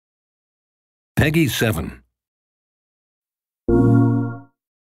Peggy 7.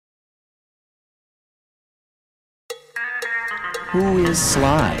 Who is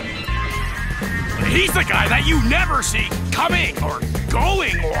Sly? He's the guy that you never see coming or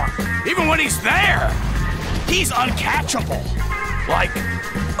going or even when he's there. He's uncatchable, like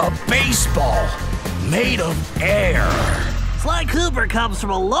a baseball made of air. Sly Cooper comes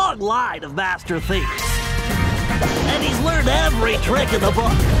from a long line of master thieves. And he's learned every trick in the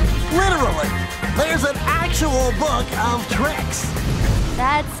book. Literally, there's an actual book of tricks.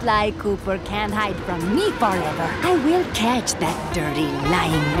 That Sly Cooper can't hide from me forever. I will catch that dirty,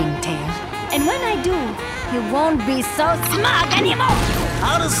 lying ringtail. And when I do, he won't be so smug anymore.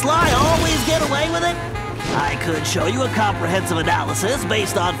 How does Sly always get away with it? I could show you a comprehensive analysis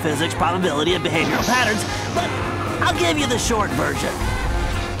based on physics, probability, and behavioral patterns, but I'll give you the short version.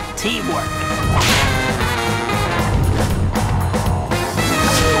 Teamwork.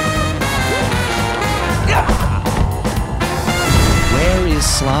 Where is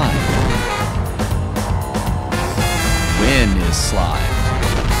Sly? When is Sly?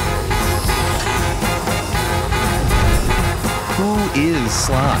 Who is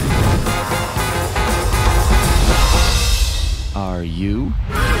Sly? Are you?